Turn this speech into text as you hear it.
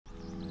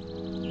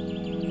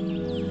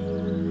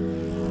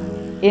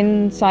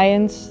In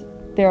science,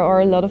 there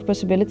are a lot of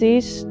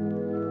possibilities.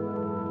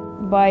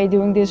 By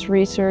doing this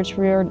research,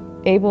 we are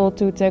able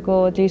to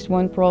tackle at least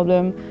one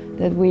problem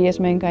that we as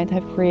mankind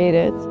have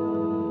created.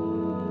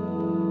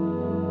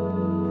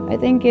 I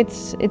think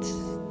it's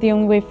the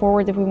only way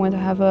forward if we want to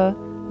have a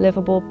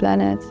livable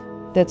planet.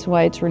 That's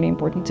why it's really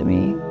important to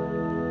me.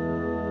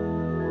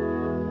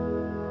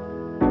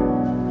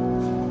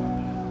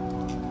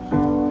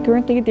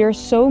 Currently, there's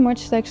so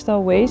much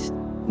textile waste.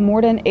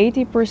 More than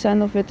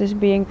 80% of it is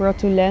being brought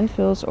to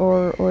landfills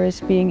or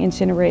is being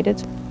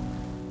incinerated.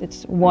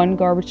 It's one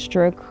garbage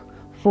truck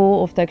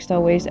full of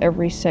textile waste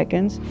every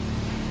second.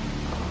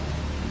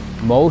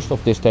 Most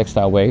of this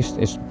textile waste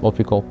is what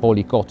we call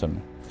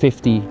polycotton.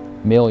 50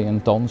 million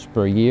tons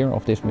per year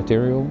of this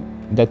material.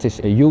 That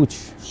is a huge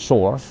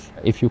source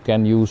if you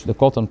can use the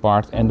cotton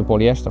part and the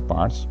polyester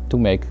parts to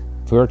make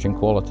virgin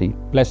quality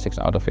plastics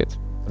out of it.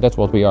 That's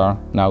what we are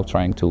now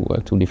trying to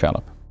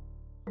develop.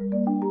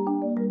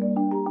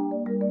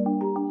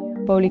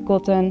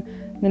 Polycotton,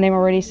 the name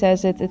already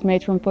says it, it's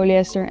made from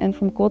polyester and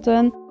from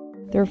cotton.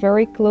 They're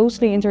very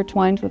closely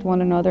intertwined with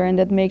one another, and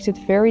that makes it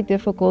very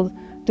difficult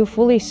to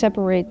fully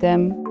separate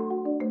them.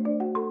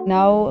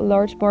 Now a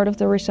large part of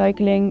the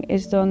recycling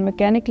is done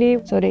mechanically,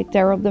 so they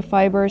tear up the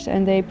fibers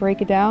and they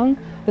break it down,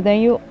 but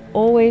then you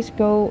always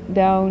go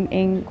down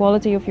in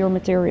quality of your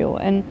material.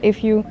 And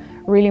if you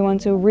really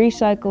want to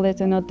recycle it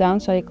and not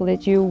downcycle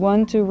it, you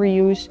want to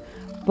reuse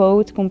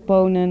both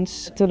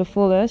components to the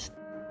fullest.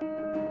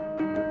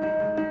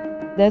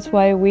 That's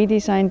why we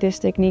designed this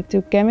technique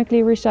to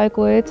chemically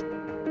recycle it.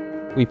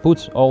 We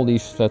put all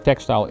these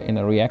textile in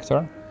a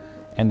reactor,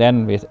 and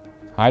then with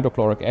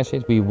hydrochloric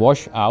acid we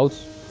wash out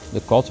the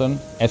cotton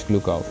as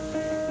glucose.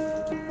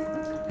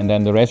 And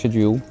then the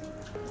residue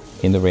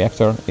in the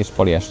reactor is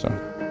polyester.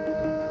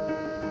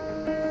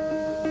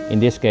 In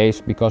this case,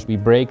 because we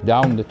break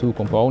down the two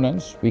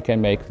components, we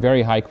can make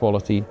very high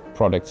quality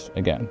products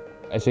again,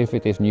 as if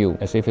it is new,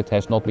 as if it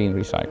has not been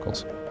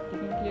recycled. You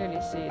can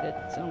clearly see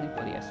that it's only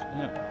polyester.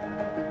 Yeah.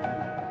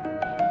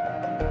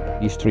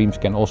 These streams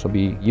can also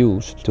be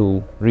used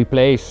to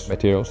replace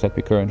materials that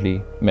we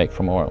currently make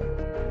from oil.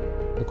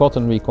 The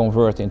cotton we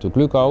convert into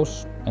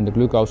glucose, and the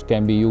glucose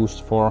can be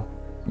used for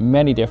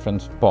many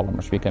different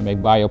polymers. We can make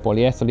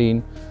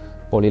biopolyethylene.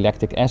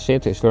 Polylactic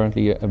acid is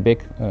currently a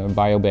big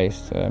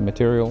bio-based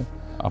material.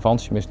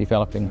 Avantium is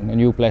developing a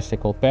new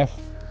plastic called PEF.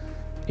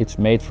 It's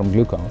made from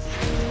glucose.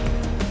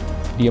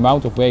 The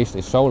amount of waste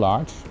is so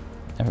large,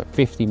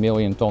 50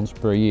 million tons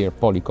per year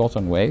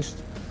polycotton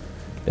waste,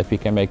 that we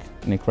can make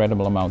an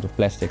incredible amount of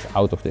plastic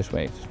out of this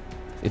waste.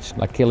 It's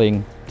like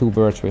killing two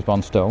birds with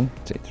one stone.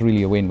 It's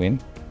really a win-win.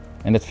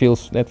 And that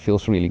feels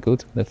really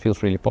good. That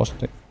feels really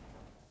positive.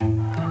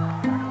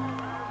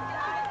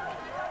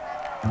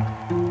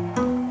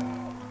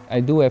 I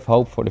do have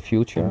hope for the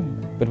future,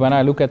 but when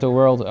I look at the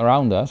world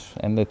around us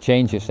and the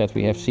changes that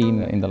we have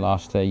seen in the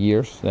last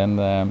years, then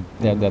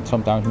that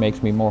sometimes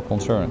makes me more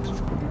concerned.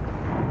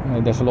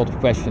 There's a lot of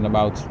question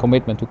about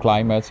commitment to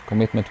climate,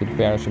 commitment to the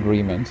Paris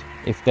Agreement.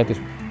 If that is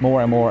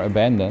more and more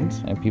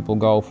abandoned and people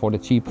go for the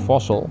cheap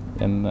fossil,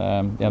 then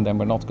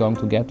we're not going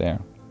to get there.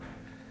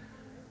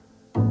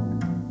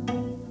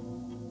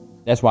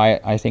 That's why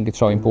I think it's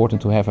so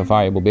important to have a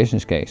viable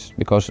business case,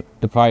 because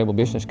the viable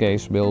business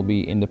case will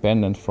be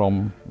independent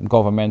from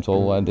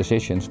governmental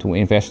decisions to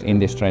invest in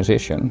this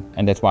transition.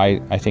 And that's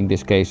why I think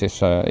this case is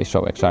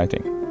so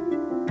exciting.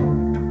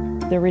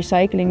 The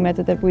recycling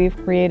method that we've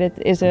created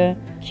is a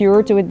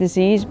cure to a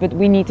disease, but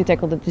we need to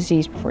tackle the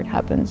disease before it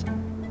happens.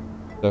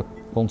 The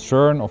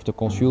concern of the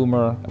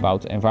consumer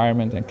about the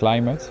environment and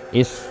climate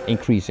is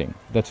increasing.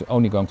 That's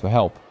only going to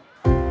help.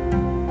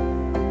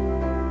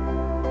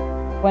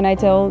 When I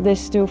tell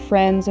this to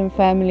friends and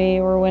family,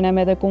 or when I'm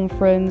at a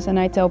conference and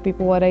I tell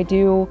people what I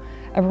do,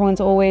 everyone's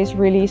always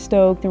really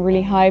stoked and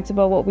really hyped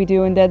about what we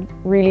do, and that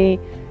really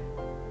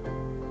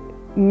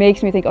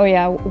makes me think, oh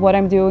yeah, what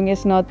I'm doing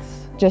is not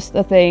just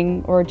a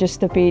thing or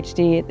just a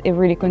PhD, it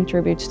really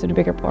contributes to the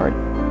bigger part.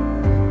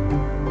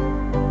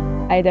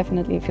 I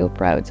definitely feel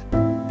proud.